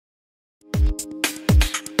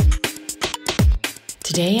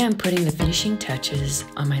Today I'm putting the finishing touches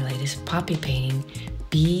on my latest poppy painting,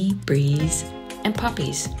 Bee, Breeze, and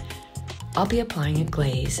Poppies. I'll be applying a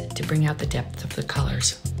glaze to bring out the depth of the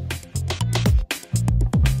colors.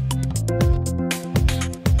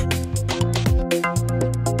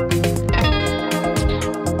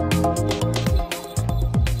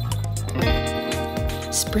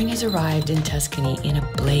 Spring has arrived in Tuscany in a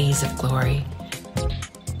blaze of glory.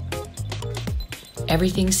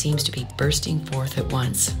 Everything seems to be bursting forth at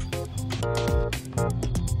once.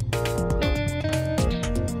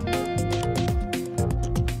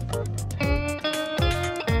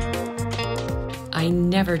 I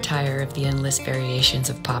never tire of the endless variations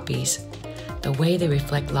of poppies. The way they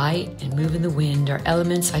reflect light and move in the wind are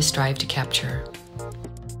elements I strive to capture.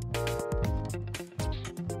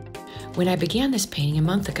 When I began this painting a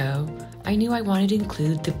month ago, I knew I wanted to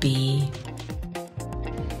include the bee.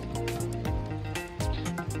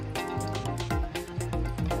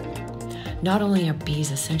 Not only are bees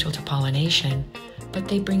essential to pollination, but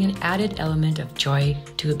they bring an added element of joy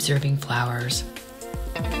to observing flowers.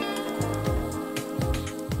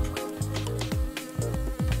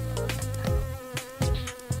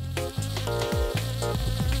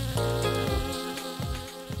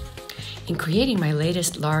 In creating my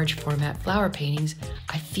latest large format flower paintings,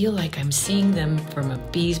 I feel like I'm seeing them from a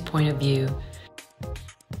bee's point of view.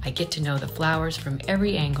 I get to know the flowers from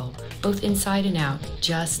every angle, both inside and out,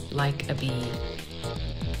 just like a bee.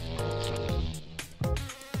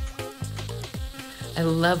 I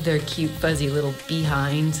love their cute fuzzy little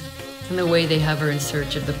behinds and the way they hover in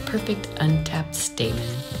search of the perfect untapped stamen.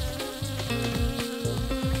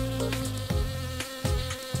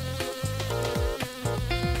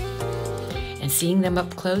 And seeing them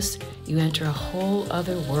up close, you enter a whole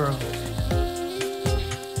other world.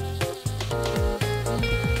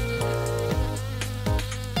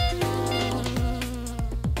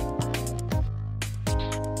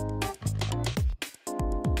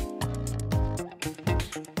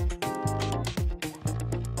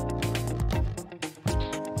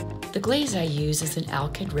 The glaze I use is an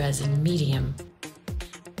alkyd resin medium.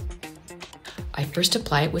 I first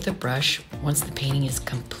apply it with a brush once the painting is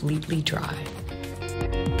completely dry.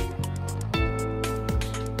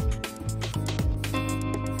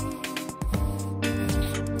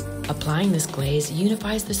 Applying this glaze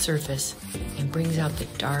unifies the surface and brings out the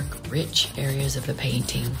dark, rich areas of the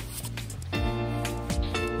painting.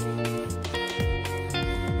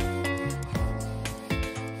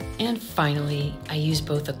 And finally, I use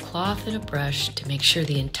both a cloth and a brush to make sure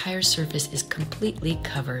the entire surface is completely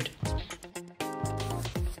covered.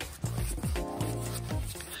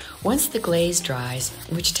 Once the glaze dries,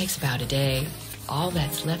 which takes about a day, all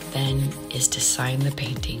that's left then is to sign the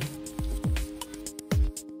painting.